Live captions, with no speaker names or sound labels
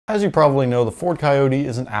As you probably know, the Ford Coyote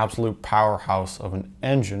is an absolute powerhouse of an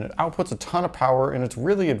engine. It outputs a ton of power and it's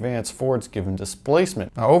really advanced for its given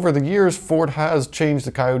displacement. Now, over the years, Ford has changed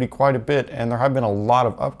the Coyote quite a bit and there have been a lot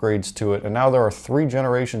of upgrades to it, and now there are 3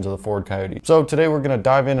 generations of the Ford Coyote. So today we're going to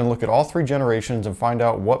dive in and look at all 3 generations and find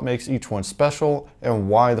out what makes each one special and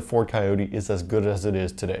why the Ford Coyote is as good as it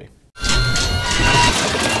is today.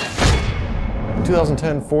 In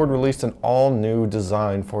 2010, Ford released an all-new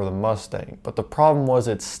design for the Mustang, but the problem was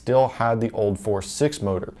it still had the old 4.6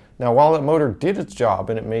 motor. Now, while that motor did its job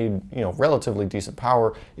and it made, relatively decent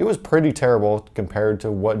power, it was pretty terrible compared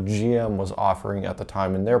to what GM was offering at the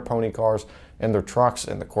time in their pony cars and their trucks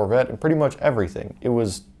and the Corvette and pretty much everything. It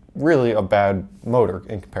was really a bad motor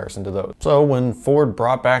in comparison to those. So when Ford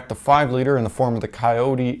brought back the 5-liter in the form of the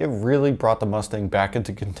Coyote, it really brought the Mustang back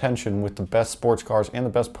into contention with the best sports cars and the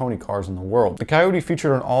best pony cars in the world. The Coyote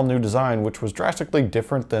featured an all-new design which was drastically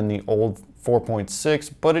different than the old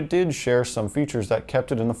 4.6, but it did share some features that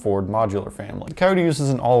kept it in the Ford modular family. The Coyote uses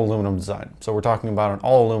an all-aluminum design, so we're talking about an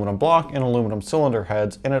all-aluminum block and aluminum cylinder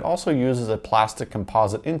heads, and it also uses a plastic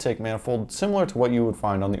composite intake manifold similar to what you would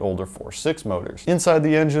find on the older 4.6 motors. Inside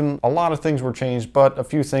the engine, a lot of things were changed, but a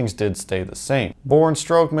few things did stay the same. Bore and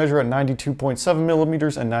stroke measure at 92.7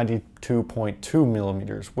 millimeters and 92.2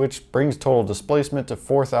 millimeters, which brings total displacement to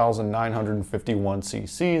 4,951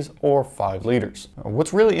 cc's or 5 liters.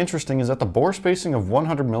 What's really interesting is that the bore spacing of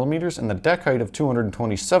 100 millimeters and the deck height of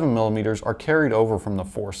 227 millimeters are carried over from the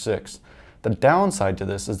 4.6. The downside to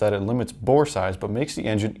this is that it limits bore size but makes the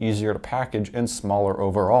engine easier to package and smaller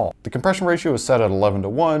overall. The compression ratio is set at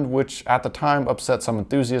 11:1, which at the time upset some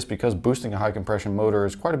enthusiasts because boosting a high compression motor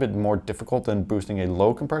is quite a bit more difficult than boosting a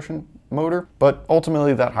low compression motor, but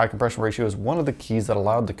ultimately that high compression ratio is one of the keys that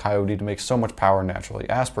allowed the Coyote to make so much power naturally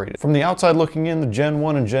aspirated. From the outside looking in, the Gen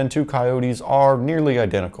 1 and Gen 2 Coyotes are nearly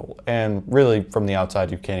identical, and really from the outside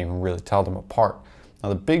you can't even really tell them apart. Now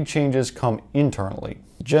the big changes come internally.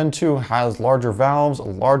 Gen 2 has larger valves, a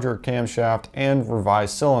larger camshaft, and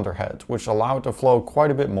revised cylinder heads, which allow it to flow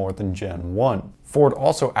quite a bit more than Gen 1. Ford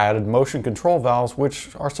also added motion control valves,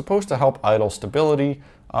 which are supposed to help idle stability,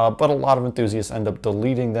 but a lot of enthusiasts end up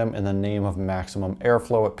deleting them in the name of maximum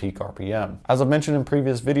airflow at peak RPM. As I mentioned in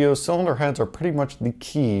previous videos, cylinder heads are pretty much the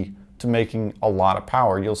key to making a lot of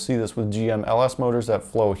power. You'll see this with GM LS motors that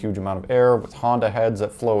flow a huge amount of air, with Honda heads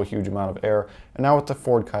that flow a huge amount of air, and now with the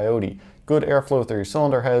Ford Coyote. Good airflow through your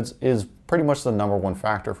cylinder heads is pretty much the #1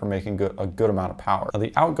 factor for making a good amount of power. Now,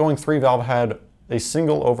 the outgoing 3-valve had a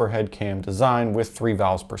single overhead cam design with 3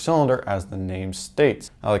 valves per cylinder, as the name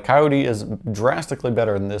states. Now the Coyote is drastically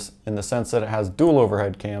better than this in the sense that it has dual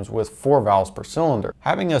overhead cams with 4 valves per cylinder.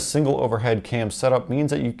 Having a single overhead cam setup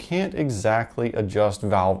means that you can't exactly adjust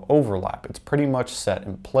valve overlap. It's pretty much set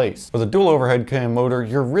in place. With a dual overhead cam motor,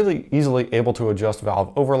 you're really easily able to adjust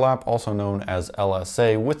valve overlap, also known as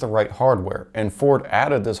LSA, with the right hardware, and Ford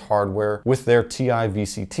added this hardware with their TI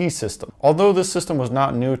VCT system. Although this system was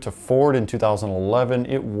not new to Ford in 2011,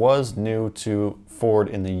 it was new to Ford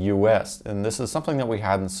in the US, and this is something that we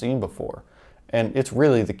hadn't seen before. And it's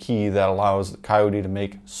really the key that allows the Coyote to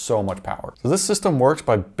make so much power. So this system works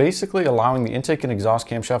by basically allowing the intake and exhaust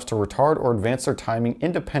camshafts to retard or advance their timing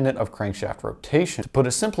independent of crankshaft rotation. To put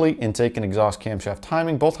it simply, intake and exhaust camshaft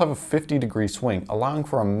timing both have a 50-degree swing, allowing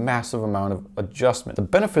for a massive amount of adjustment. The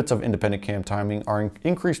benefits of independent cam timing are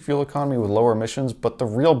increased fuel economy with lower emissions, but the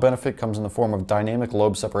real benefit comes in the form of dynamic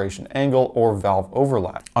lobe separation angle or valve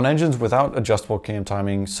overlap. On engines without adjustable cam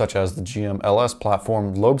timing, such as the GM LS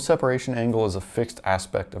platform, lobe separation angle is a fixed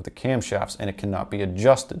aspect of the camshafts and it cannot be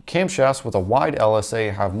adjusted. Camshafts with a wide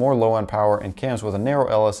LSA have more low-end power and cams with a narrow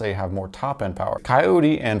LSA have more top-end power.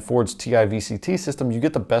 Coyote and Ford's TI VCT system, you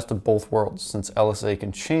get the best of both worlds since LSA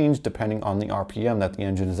can change depending on the RPM that the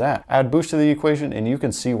engine is at. Add boost to the equation and you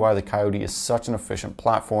can see why the Coyote is such an efficient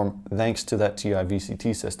platform thanks to that TI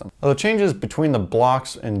VCT system. Now, the changes between the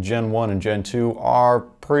blocks in Gen 1 and Gen 2 are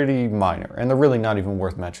pretty minor, and they're really not even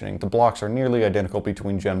worth mentioning. The blocks are nearly identical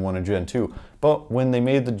between Gen 1 and Gen 2, but when they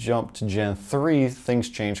made the jump to Gen 3, things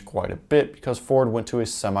changed quite a bit because Ford went to a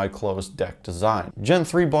semi-closed deck design. Gen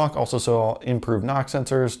 3 block also saw improved knock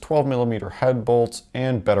sensors, 12mm head bolts,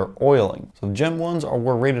 and better oiling. So the Gen 1s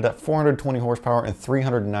were rated at 420 horsepower and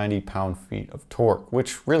 390 pound-feet of torque,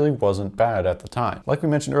 which really wasn't bad at the time. Like we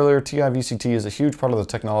mentioned earlier, TI VCT is a huge part of the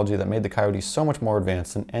technology that made the Coyote so much more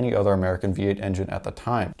advanced than any other American V8 engine at the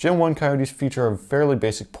time. design. Gen 1 Coyotes feature a fairly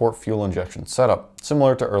basic port fuel injection setup,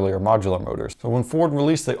 similar to earlier modular motors. So when Ford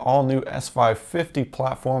released the all-new S550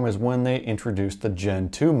 platform is when they introduced the Gen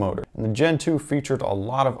 2 motor. And the Gen 2 featured a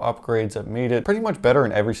lot of upgrades that made it pretty much better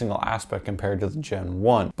in every single aspect compared to the Gen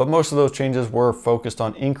 1. But most of those changes were focused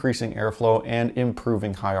on increasing airflow and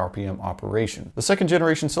improving high RPM operation. The second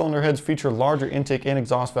generation cylinder heads feature larger intake and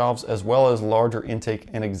exhaust valves as well as larger intake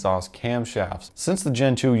and exhaust camshafts. Since the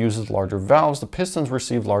Gen 2 uses larger valves, the pistons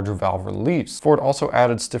receive larger valve reliefs. Ford also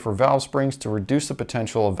added stiffer valve springs to reduce the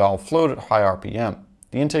potential of valve float at high RPM.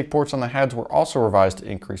 The intake ports on the heads were also revised to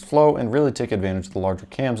increase flow and really take advantage of the larger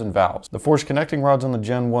cams and valves. The forged connecting rods on the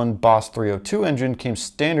Gen 1 Boss 302 engine came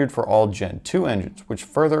standard for all Gen 2 engines, which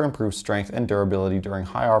further improved strength and durability during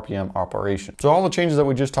high RPM operation. So all the changes that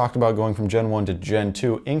we just talked about going from Gen 1 to Gen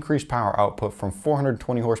 2 increased power output from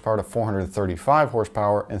 420 horsepower to 435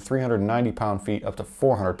 horsepower and 390 pound-feet up to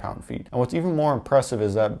 400 pound-feet. And what's even more impressive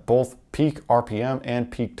is that both peak RPM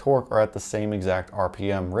and peak torque are at the same exact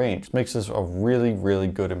RPM range. This makes this a really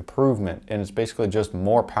good improvement, and it's basically just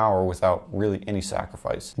more power without really any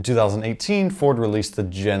sacrifice. In 2018, Ford released the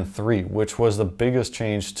Gen 3, which was the biggest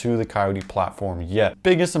change to the Coyote platform yet.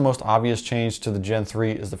 Biggest and most obvious change to the Gen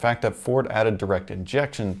 3 is the fact that Ford added direct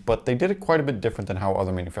injection, but they did it quite a bit different than how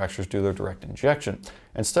other manufacturers do their direct injection.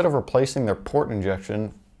 Instead of replacing their port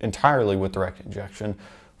injection entirely with direct injection,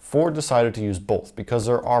 Ford decided to use both because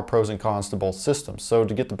there are pros and cons to both systems. So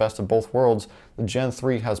to get the best of both worlds, the Gen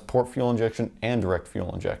 3 has port fuel injection and direct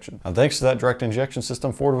fuel injection. Now, thanks to that direct injection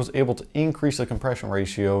system, Ford was able to increase the compression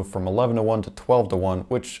ratio from 11:1 to 12:1,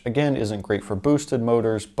 which again isn't great for boosted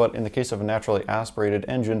motors, but in the case of a naturally aspirated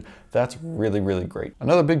engine, that's really great.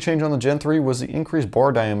 Another big change on the Gen 3 was the increased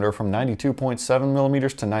bore diameter from 92.7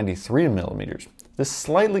 millimeters to 93 millimeters. This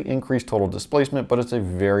slightly increased total displacement, but it's a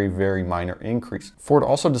very minor increase. Ford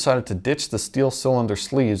also decided to ditch the steel cylinder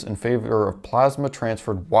sleeves in favor of plasma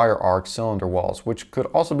transferred wire arc cylinder walls, which could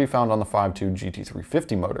also be found on the 5.2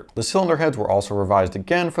 GT350 motor. The cylinder heads were also revised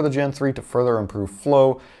again for the Gen 3 to further improve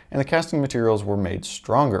flow, and the casting materials were made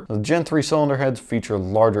stronger. The Gen 3 cylinder heads feature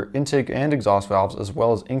larger intake and exhaust valves as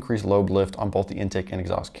well as increased load lift on both the intake and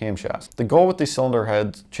exhaust camshafts. The goal with these cylinder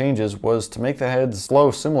head changes was to make the heads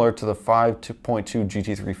flow similar to the 5.2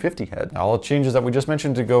 GT350 head. Now, all the changes that we just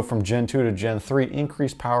mentioned to go from Gen 2 to Gen 3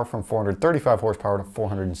 increased power from 435 horsepower to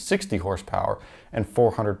 460 horsepower and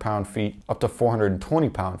 400 pound-feet up to 420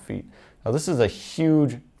 pound-feet. Now, this is a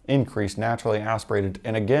huge increase naturally aspirated,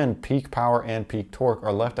 and again, peak power and peak torque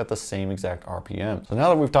are left at the same exact RPM. So now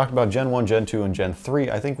that we've talked about Gen 1, Gen 2, and Gen 3,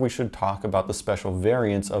 I think we should talk about the special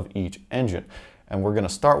variants of each engine. And we're going to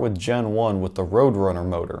start with Gen 1 with the Roadrunner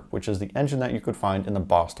motor, which is the engine that you could find in the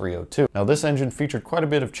Boss 302. Now, this engine featured quite a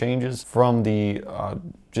bit of changes from the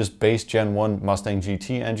just base Gen 1 Mustang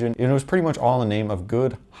GT engine, and it was pretty much all in the name of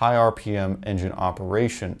good high RPM engine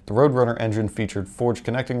operation. The Roadrunner engine featured forged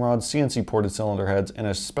connecting rods, CNC ported cylinder heads, and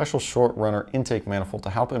a special short runner intake manifold to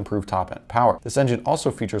help improve top end power. This engine also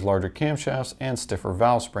features larger camshafts and stiffer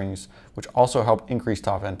valve springs, which also help increase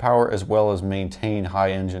top end power as well as maintain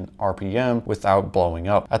high engine RPM without blowing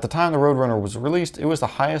up. At the time the Roadrunner was released, it was the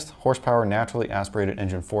highest horsepower naturally aspirated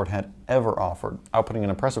engine Ford had ever offered, outputting an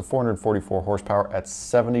impressive 444 horsepower at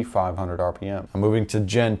 7,500 RPM. Now, moving to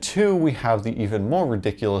Gen 2, we have the even more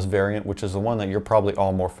ridiculous variant, which is the one that you're probably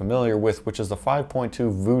all more familiar with, which is the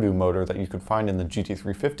 5.2 Voodoo motor that you could find in the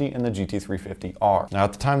GT350 and the GT350R. Now,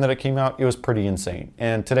 at the time that it came out, it was pretty insane,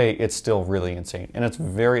 and today it's still really insane, and it's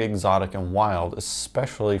very exotic and wild,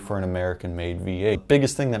 especially for an American-made V8. The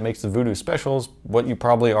biggest thing that makes the Voodoo special is what you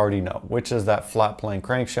probably already know, which is that flat plane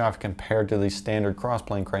crankshaft compared to the standard cross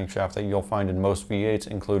plane crankshaft that you'll find in most V8s,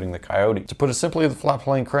 including the Coyote. To put it simply, the flat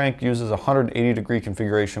plane crank uses a 180-degree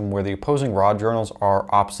configuration where the opposing rod journals are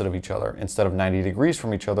opposite of each other instead of 90 degrees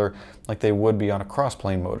from each other like they would be on a cross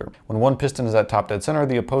plane motor. When one piston is at top dead center,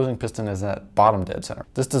 the opposing piston is at bottom dead center.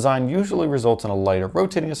 This design usually results in a lighter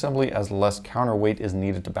rotating assembly as less counterweight is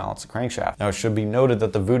needed to balance the crankshaft. Now, it should be noted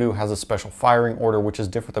that the Voodoo has a special firing order which is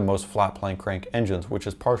different than most flat plane crank engines, which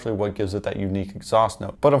is partially what gives it that unique exhaust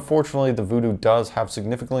note. But unfortunately, the Voodoo does have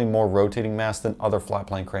significantly more rotating mass than other flat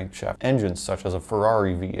plane crankshaft engines, such as a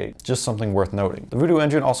Ferrari V8. Just something worth noting. The Voodoo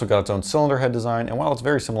engine also got its own cylinder head design, and while it's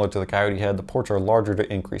very similar to the Coyote head, the ports are larger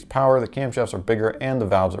to increase power, the camshafts are bigger, and the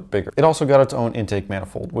valves are bigger. It also got its own intake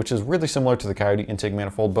manifold, which is really similar to the Coyote intake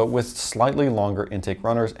manifold, but with slightly longer intake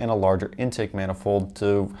runners and a larger intake manifold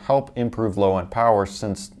to help improve low-end power,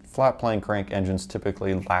 since flat plane crank engines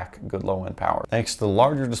typically lack good low-end power. Thanks to the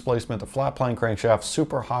larger displacement, the flat plane crankshaft,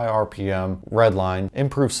 super high RPM, redline,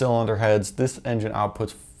 improved cylinder heads, this engine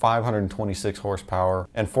outputs 526 horsepower,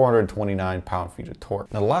 and 429 pound-feet of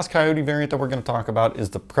torque. Now, the last Coyote variant that we're going to talk about is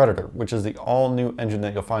the Predator, which is the all-new engine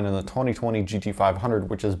that you'll find in the 2020 GT500,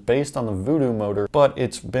 which is based on the Voodoo motor, but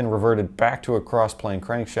it's been reverted back to a cross-plane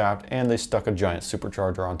crankshaft, and they stuck a giant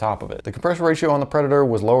supercharger on top of it. The compression ratio on the Predator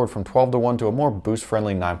was lowered from 12:1 to a more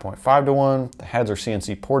boost-friendly 9.5:1. The heads are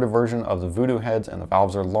CNC ported version of the Voodoo heads, and the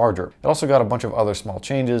valves are larger. It also got a bunch of other small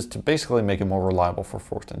changes to basically make it more reliable for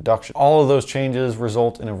forced induction. All of those changes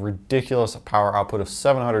result in a ridiculous power output of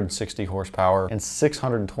 760 horsepower and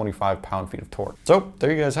 625 pound-feet of torque. So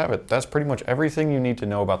there you guys have it. That's pretty much everything you need to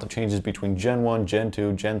know about the changes between Gen 1, Gen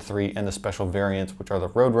 2, Gen 3, and the special variants, which are the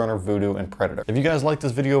Roadrunner, Voodoo, and Predator. If you guys like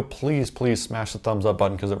this video, please smash the thumbs up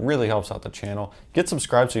button because it really helps out the channel. Get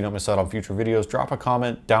subscribed so you don't miss out on future videos. Drop a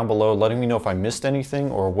comment down below letting me know if I missed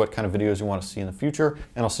anything or what kind of videos you want to see in the future,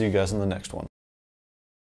 and I'll see you guys in the next one.